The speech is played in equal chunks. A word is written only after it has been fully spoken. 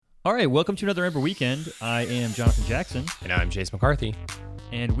All right, welcome to another Ember Weekend. I am Jonathan Jackson, And I'm Chase McCarthy.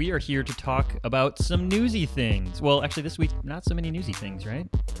 and we are here to talk about some newsy things. Well, actually, this week, not so many newsy things, right?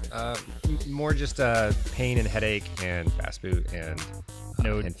 More just pain and headache and fast boot and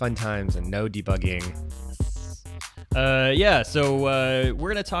Node. and fun times and no debugging. So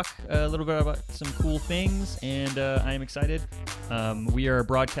we're going to talk a little bit about some cool things, and I am excited. We are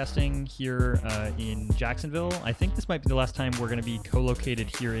broadcasting here in Jacksonville. I think this might be the last time we're going to be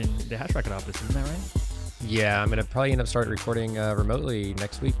co-located here in the HashRocket office. Isn't that right? Yeah, I'm gonna probably end up start recording remotely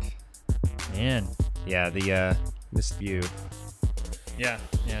next week. Man. Yeah, the missed view. Yeah,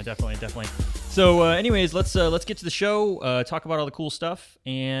 definitely. So, anyways, let's get to the show, talk about all the cool stuff,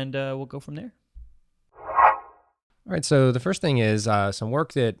 and we'll go from there. All right, so the first thing is some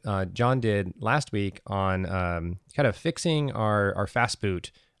work that John did last week on kind of fixing our fast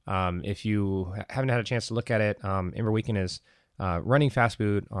boot. If you haven't had a chance to look at it, Ember Weekend is running fast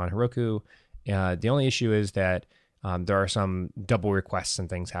boot on Heroku. The only issue is that there are some double requests and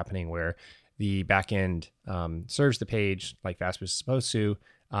things happening where the backend serves the page like Fastboot is supposed to,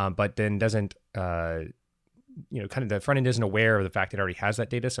 but then doesn't, kind of the front end isn't aware of the fact that it already has that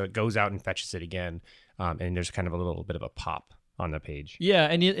data, so it goes out and fetches it again, and there's kind of a little bit of a pop on the page. Yeah,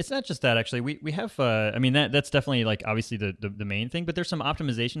 and it's not just that, actually. We have, that's definitely, like, obviously the main thing, but there's some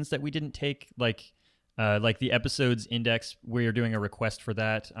optimizations that we didn't take, like the episodes index, where you're doing a request for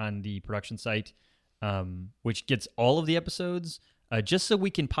that on the production site, which gets all of the episodes, just so we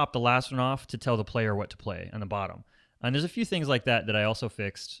can pop the last one off to tell the player what to play on the bottom. And there's a few things like that I also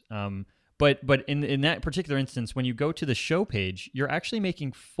fixed. But in that particular instance, when you go to the show page, you're actually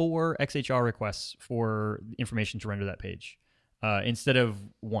making 4 XHR requests for information to render that page, instead of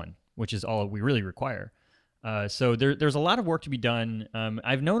 1, which is all we really require. So there's a lot of work to be done.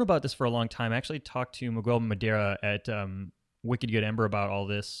 I've known about this for a long time. I actually talked to Miguel Madera at Wicked Good Ember about all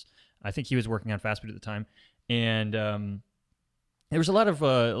this. I think he was working on Fastboot at the time, and there was a lot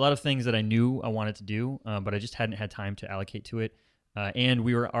of things that I knew I wanted to do, but I just hadn't had time to allocate to it. And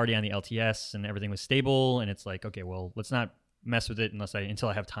we were already on the LTS, and everything was stable. And it's like, okay, well, let's not mess with it until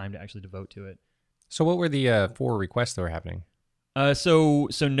I have time to actually devote to it. So what were the 4 requests that were happening? So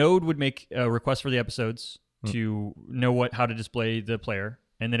Node would make a request for the episodes to know how to display the player,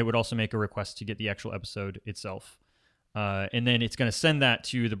 and then it would also make a request to get the actual episode itself. And then it's going to send that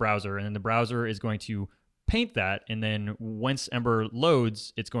to the browser, and then the browser is going to paint that, and then once Ember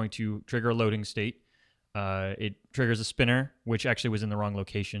loads, it's going to trigger a loading state. It triggers a spinner, which actually was in the wrong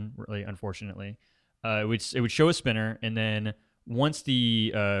location, really, unfortunately. It would show a spinner, and then once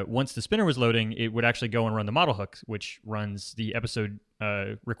the spinner was loading, it would actually go and run the model hook, which runs the episode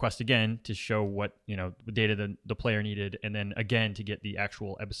request again to show what the data the player needed, and then again to get the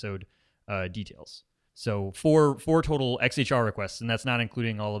actual episode details. So four total XHR requests, and that's not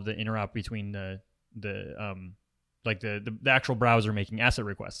including all of the interop between the actual browser making asset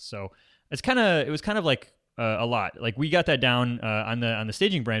requests. So it was kind of like a lot. Like, we got that down on the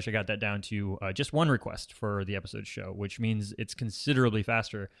staging branch. I got that down to just 1 request for the episode show, which means it's considerably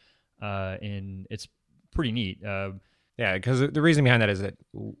faster, and it's pretty neat. Yeah, because the reason behind that is that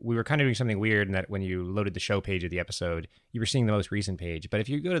we were kind of doing something weird in that when you loaded the show page of the episode, you were seeing the most recent page. But if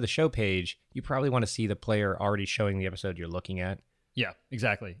you go to the show page, you probably want to see the player already showing the episode you're looking at. Yeah,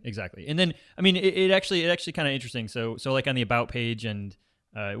 exactly. And then, I mean, it actually kind of interesting. So like on the about page, and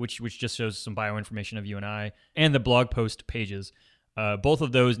which just shows some bioinformation of you and I, and the blog post pages, both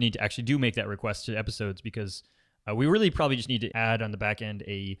of those need to actually make that request to episodes, because we really probably just need to add on the back end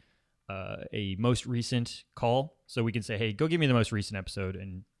a most recent call, so we can say, hey, go give me the most recent episode,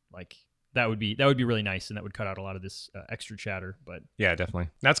 and like that would be really nice, and that would cut out a lot of this extra chatter. But yeah, definitely,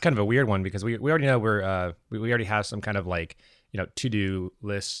 that's kind of a weird one, because we already know we already have some kind of like to-do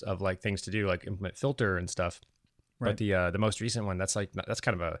lists of like things to do, like implement filter and stuff. Right. But the most recent one, that's kind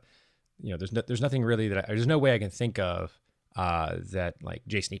of a there's nothing really there's no way I can think of that like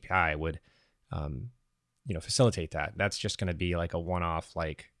JSON API would facilitate that. That's just going to be like a one-off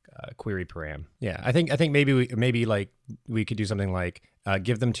like query param. Yeah, I think maybe we could do something like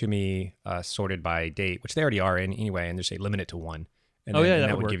give them to me sorted by date, which they already are in anyway, and just say limit it to 1. And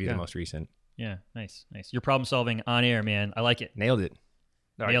that would give you the most recent. Yeah, nice. You're problem solving on air, man. I like it. Nailed it.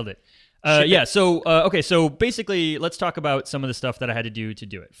 Nailed it. Yeah. So okay. So basically, let's talk about some of the stuff that I had to do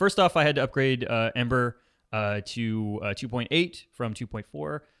it. First off, I had to upgrade Ember to 2.8 from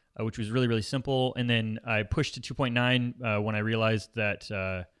 2.4, which was really, really simple. And then I pushed to 2.9 when I realized that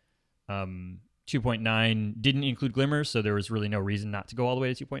 2.9 didn't include Glimmer, so there was really no reason not to go all the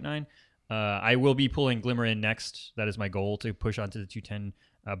way to 2.9. I will be pulling Glimmer in next. That is my goal, to push onto the 2.10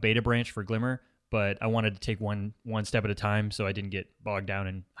 beta branch for Glimmer. but I wanted to take one step at a time so I didn't get bogged down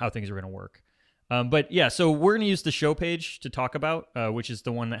in how things are going to work. But yeah, so we're going to use the show page to talk about, which is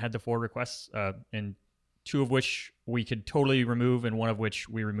the one that had the 4 requests, and 2 of which we could totally remove, and 1 of which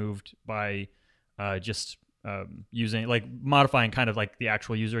we removed by just using, like, modifying kind of like the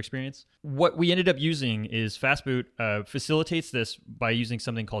actual user experience. What we ended up using is Fastboot facilitates this by using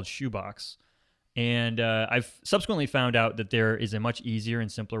something called Shoebox. And I've subsequently found out that there is a much easier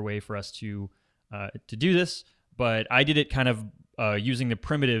and simpler way for us to do this, but I did it kind of using the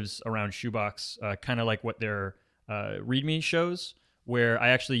primitives around Shoebox, kind of like what their README shows, where I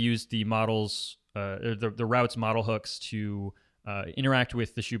actually used the models, the routes model hooks to interact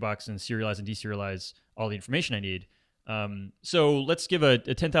with the Shoebox and serialize and deserialize all the information I need. So let's give a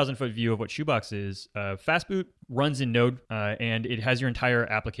 10,000 foot view of what Shoebox is. Fastboot runs in Node, and it has your entire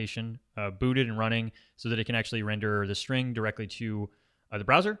application booted and running so that it can actually render the string directly to the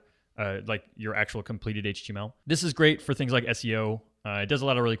browser, like your actual completed HTML. This is great for things like SEO. It does a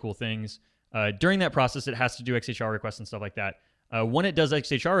lot of really cool things. During that process, it has to do XHR requests and stuff like that. When it does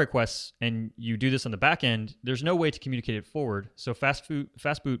XHR requests and you do this on the back end, there's no way to communicate it forward. So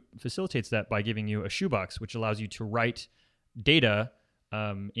Fastboot facilitates that by giving you a shoebox, which allows you to write data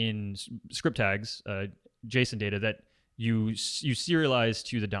in script tags, JSON data that you serialize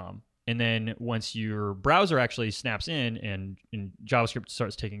to the DOM. And then once your browser actually snaps in and JavaScript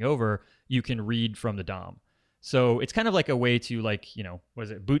starts taking over, you can read from the DOM. So it's kind of like a way to, like, you know, what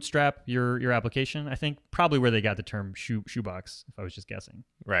is it, bootstrap your application, I think. Probably where they got the term shoebox, if I was just guessing.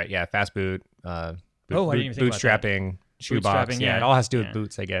 Right, yeah, Fastboot, I didn't even think bootstrapping, shoebox. Yeah, it all has to do with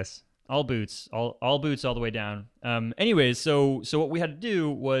boots, I guess. All boots, all boots all the way down. Anyways, so what we had to do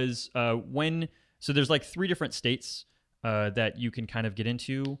was so there's like 3 different states that you can kind of get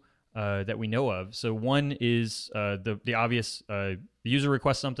into that we know of. So one is the obvious, the user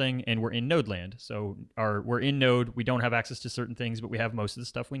requests something and we're in Node land. So we're in Node, we don't have access to certain things, but we have most of the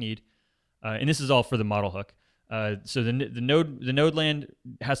stuff we need. And this is all for the model hook. So the Node land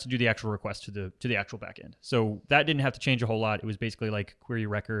has to do the actual request to the actual backend. So that didn't have to change a whole lot. It was basically like query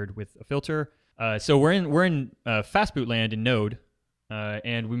record with a filter. So we're in Fastboot land in Node,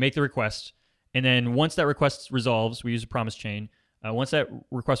 and we make the request. And then once that request resolves, we use a promise chain. Once that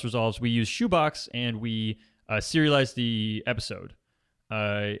request resolves, we use Shoebox and we serialize the episode.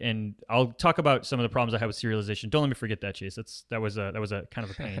 And I'll talk about some of the problems I have with serialization. Don't let me forget that, Chase. That was a kind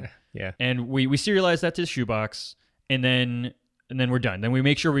of a pain. Yeah. And we serialize that to Shoebox, and then we're done. Then we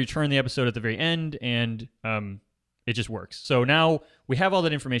make sure we return the episode at the very end, and it just works. So now we have all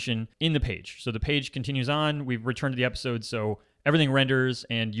that information in the page. So the page continues on. We've returned to the episode, so everything renders,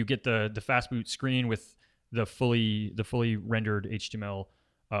 and you get the Fastboot screen with the fully rendered HTML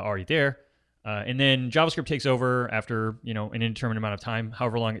already there. And then JavaScript takes over after, an indeterminate amount of time,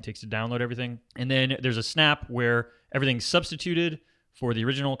 however long it takes to download everything. And then there's a snap where everything's substituted for the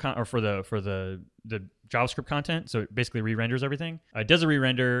original or for the JavaScript content. So it basically re-renders everything. It does a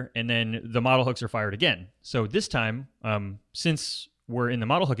re-render, and then the model hooks are fired again. So this time, since we're in the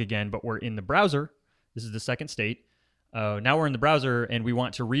model hook again, but we're in the browser, this is the second state. Now we're in the browser and we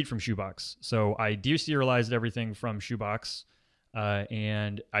want to read from Shoebox. So I deserialized everything from Shoebox,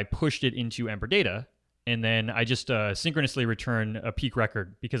 and I pushed it into Ember Data, and then I just synchronously return a peak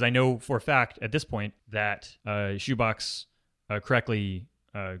record because I know for a fact at this point that Shoebox correctly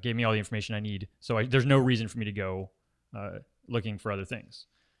gave me all the information I need. So there's no reason for me to go looking for other things.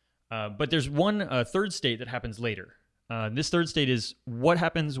 But there's one third state that happens later. This third state is what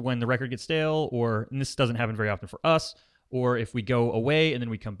happens when the record gets stale, and this doesn't happen very often for us, or if we go away and then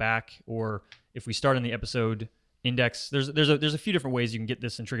we come back, or if we start on the episode index. There's a few different ways you can get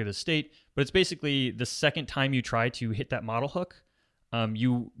this and trigger this state, but it's basically the second time you try to hit that model hook,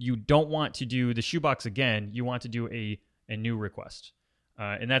 you don't want to do the shoebox again. You want to do a new request,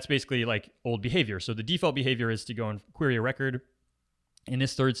 and that's basically like old behavior. So the default behavior is to go and query a record. In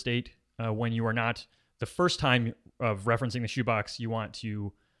this third state, when you are not the first time of referencing the shoebox, you want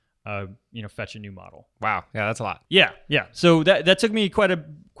to fetch a new model. Wow. Yeah, that's a lot. Yeah. So that took me quite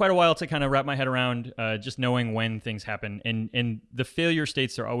a while to kind of wrap my head around, just knowing when things happen. And the failure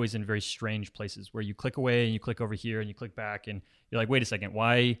states are always in very strange places where you click away and you click over here and you click back and you're like, wait a second,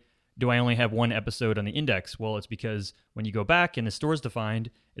 why do I only have one episode on the index? Well, it's because when you go back and the store is defined,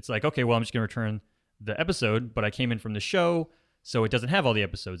 it's like, okay, well, I'm just going to return the episode, but I came in from the show, so it doesn't have all the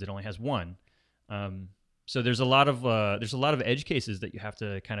episodes. It only has one. So there's a lot of edge cases that you have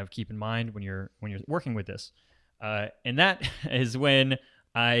to kind of keep in mind when you're working with this, and that is when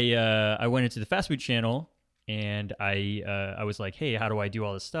I went into the Fastboot channel and I was like, hey, how do I do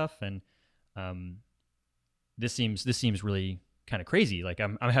all this stuff? And this seems really kind of crazy. Like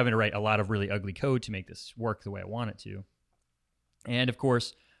I'm having to write a lot of really ugly code to make this work the way I want it to. And of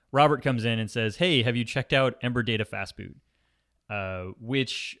course, Robert comes in and says, "Hey, have you checked out Ember Data Fastboot?"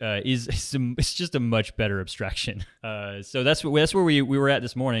 Which is it's just a much better abstraction. So that's where we were at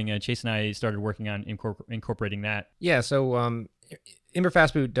this morning. Chase and I started working on incorporating that. Yeah. So Ember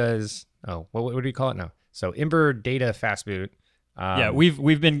Fastboot does. Oh, what do you call it now? So Ember Data Fastboot. Yeah,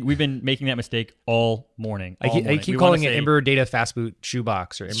 we've been making that mistake all morning. I keep calling it Ember Data Fastboot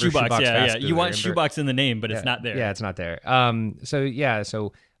Shoebox or Ember Shoebox yeah, Fastboot. yeah. You want Shoebox in the name, but it's not there. Yeah, it's not there.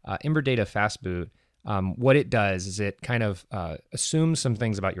 So Ember Data Fastboot. What it does is it kind of assumes some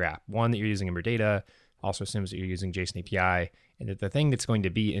things about your app. One, that you're using Ember Data, also assumes that you're using JSON API, and that the thing that's going to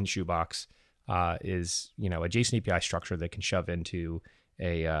be in Shoebox is a JSON API structure that can shove into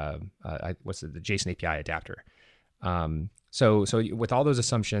the JSON API adapter. So with all those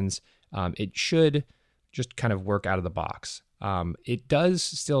assumptions, it should just kind of work out of the box. It does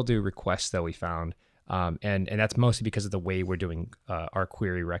still do requests, though, we found, and that's mostly because of the way we're doing our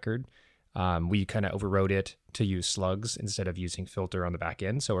query record. We kind of overrode it to use slugs instead of using filter on the back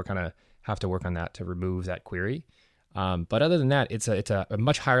end. So we're kind of have to work on that to remove that query. But other than that, it's a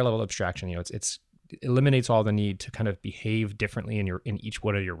much higher level abstraction. It eliminates all the need to kind of behave differently in each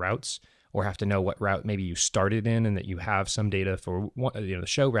one of your routes, or have to know what route maybe you started in and that you have some data for the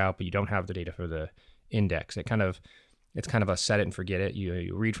show route, but you don't have the data for the index. It's kind of a set it and forget it.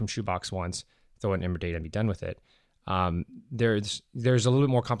 You read from Shoebox once, throw in Ember Data and be done with it. There's a little bit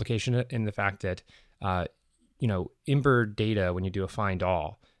more complication in the fact that Ember Data, when you do a find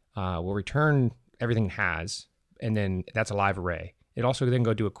all, will return everything it has, and then that's a live array. It also then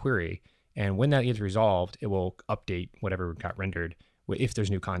go do a query, and when that gets resolved, it will update whatever got rendered if there's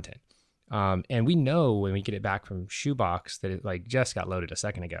new content. And we know when we get it back from Shoebox that it just got loaded a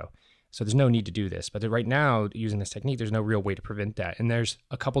second ago. So there's no need to do this. But right now, using this technique, there's no real way to prevent that. And there's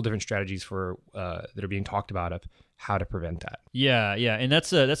a couple different strategies that are being talked about of how to prevent that. Yeah, and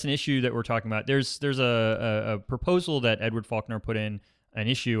that's an issue that we're talking about. There's a proposal that Edward Faulkner put in an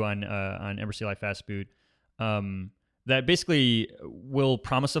issue on Ember CLI Fastboot that basically will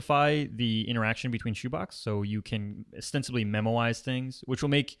promisify the interaction between Shoebox, so you can ostensibly memoize things, which will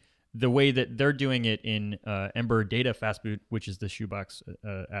make the way that they're doing it in Ember Data Fastboot, which is the Shoebox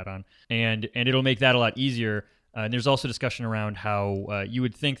add-on, and it'll make that a lot easier. And there's also discussion around how you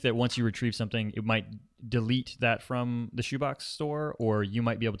would think that once you retrieve something, it might delete that from the Shoebox store, or you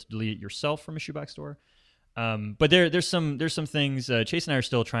might be able to delete it yourself from a Shoebox store. But there's some things. Chase and I are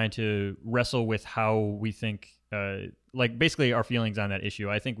still trying to wrestle with how we think, basically our feelings on that issue.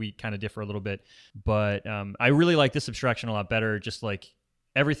 I think we kind of differ a little bit, but I really like this abstraction a lot better. Just like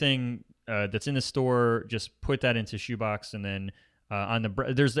everything that's in the store, just put that into Shoebox, and then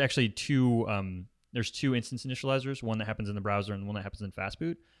there's actually two instance initializers, one that happens in the browser and one that happens in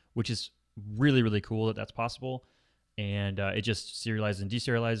Fastboot, which is really, really cool that that's possible. And it just serializes and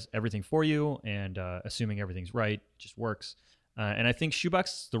deserializes everything for you, and assuming everything's right, it just works. And I think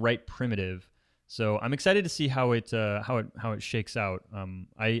Shoebox is the right primitive, so I'm excited to see how it shakes out.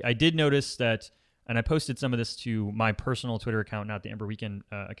 I did notice that, and I posted some of this to my personal Twitter account, not the Ember Weekend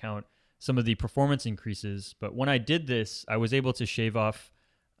account, some of the performance increases. But when I did this, I was able to shave off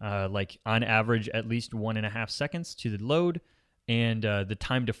on average at least 1.5 seconds to the load, and the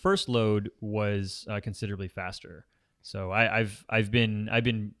time to first load was considerably faster. So I've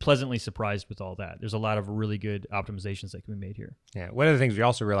been pleasantly surprised with all that. There's a lot of really good optimizations that can be made here. Yeah, one of the things we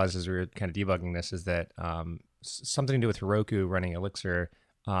also realized as we were kind of debugging this is that something to do with Heroku running Elixir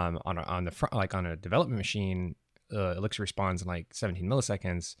on the front, on a development machine, Elixir responds in 17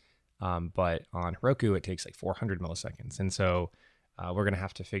 milliseconds, but on Heroku it takes 400 milliseconds, and so we're gonna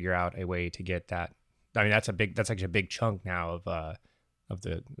have to figure out a way to get that. I mean, that's actually a big chunk now of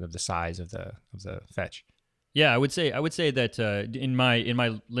the size of the fetch. Yeah, I would say that in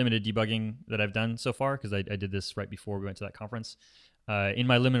my limited debugging that I've done so far, because I did this right before we went to that conference. In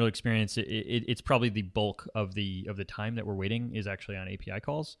my limited experience, it's probably the bulk of the time that we're waiting is actually on API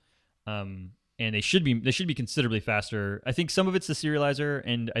calls, and they should be considerably faster. I think some of it's the serializer,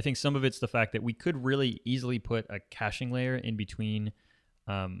 and I think some of it's the fact that we could really easily put a caching layer in between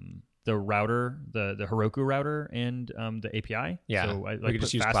the router, the Heroku router, and the API. Yeah, so we could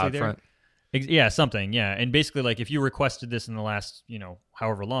just use CloudFront. Yeah, something. Yeah, and basically, if you requested this in the last,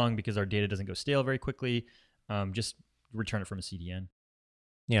 however long, because our data doesn't go stale very quickly, just return it from a CDN.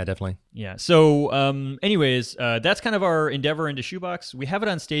 Yeah, definitely. Yeah. So, anyways, that's kind of our endeavor into Shoebox. We have it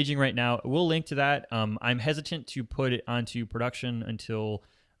on staging right now. We'll link to that. I'm hesitant to put it onto production until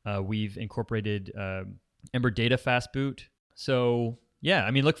we've incorporated Ember Data Fastboot. So Yeah,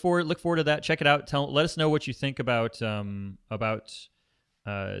 I mean, look forward to that. Check it out. Let us know what you think about this,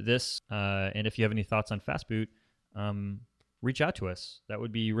 and if you have any thoughts on Fastboot, reach out to us. That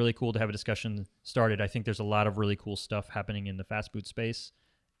would be really cool to have a discussion started. I think there's a lot of really cool stuff happening in the Fastboot space,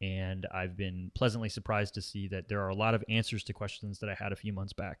 and I've been pleasantly surprised to see that there are a lot of answers to questions that I had a few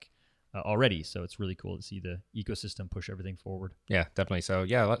months back already. So it's really cool to see the ecosystem push everything forward. Yeah, definitely. So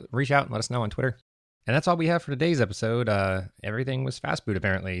yeah, reach out and let us know on Twitter. And that's all we have for today's episode. Everything was Fastboot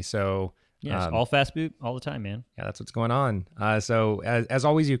apparently. So yeah, all Fastboot all the time, man. Yeah, that's what's going on. So as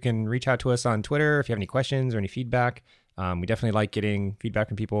always, you can reach out to us on Twitter if you have any questions or any feedback. We definitely like getting feedback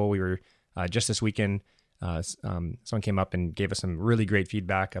from people. We were just this weekend, someone came up and gave us some really great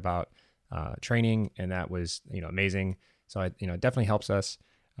feedback about training, and that was amazing. So it definitely helps us.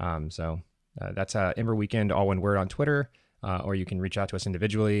 So that's Ember Weekend, all one word on Twitter. Or you can reach out to us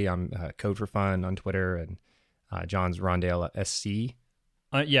individually. I'm Code for Fun on Twitter, and John's Rondale SC.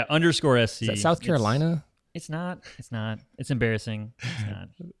 Yeah, _SC. Is that South Carolina? It's not. It's embarrassing. It's not.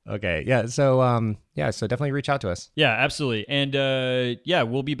 Okay. Yeah. So so definitely reach out to us. Yeah, absolutely. And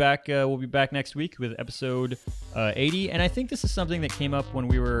we'll be back. We'll be back next week with episode 80. And I think this is something that came up when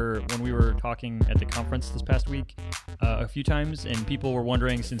we were talking at the conference this past week a few times, and people were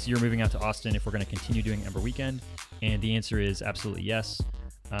wondering, since you're moving out to Austin, if we're going to continue doing Ember Weekend. And the answer is absolutely yes.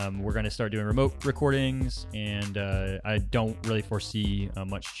 We're going to start doing remote recordings, and I don't really foresee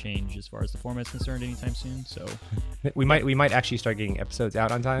much change as far as the format is concerned anytime soon. So we might actually start getting episodes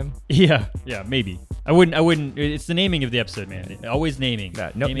out on time. Yeah, maybe. I wouldn't. It's the naming of the episode, man. Always naming.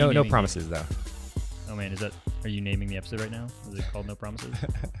 No promises though. Oh man, are you naming the episode right now? Is it called No Promises?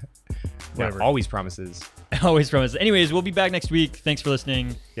 Whatever. Yeah, always promises. Always promises. Anyways, we'll be back next week. Thanks for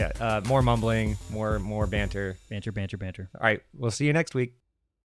listening. Yeah, more mumbling, more banter. Banter. All right, we'll see you next week.